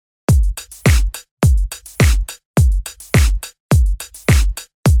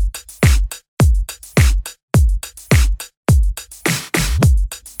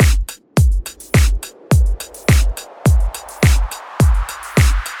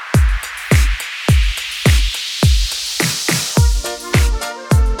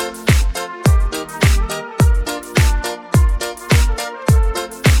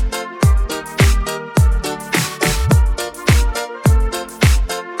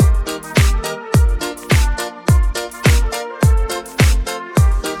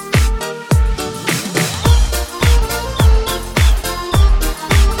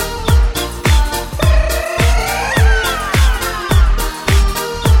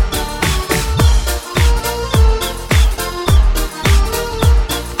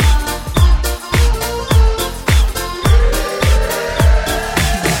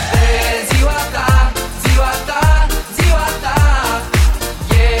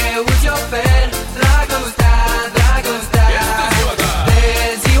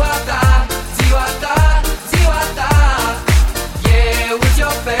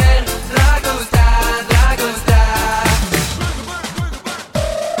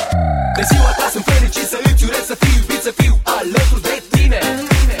De ziua ta sunt fericit să îți urez să fiu iubit, să fiu alături de tine.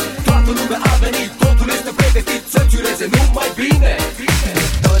 Toată lumea a venit, totul este pregătit să-ți ureze numai bine.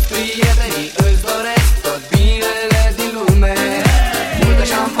 Toți prietenii îți doresc tot binele din lume. Multă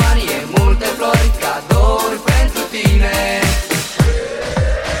șampanie, multe flori, cadouri pentru tine.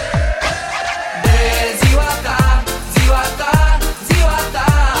 De ziua ta, ziua ta, ziua ta,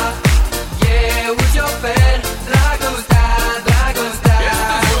 eu îți ofer dragostea, dragostea.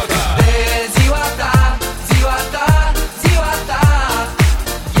 De ziua ta, ziua ta, ziua ta,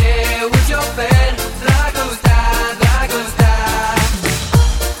 eu îți ofer dragostea, dragostea.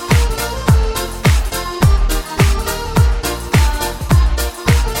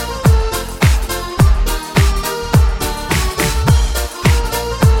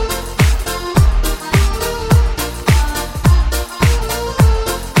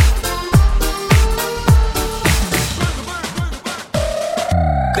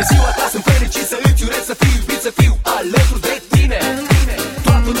 De ziua ta sunt fericit să îți urez să fiu iubit, să fiu alături de tine.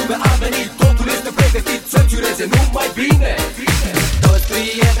 Toată lumea a venit, totul este pregătit să-ți ureze numai bine.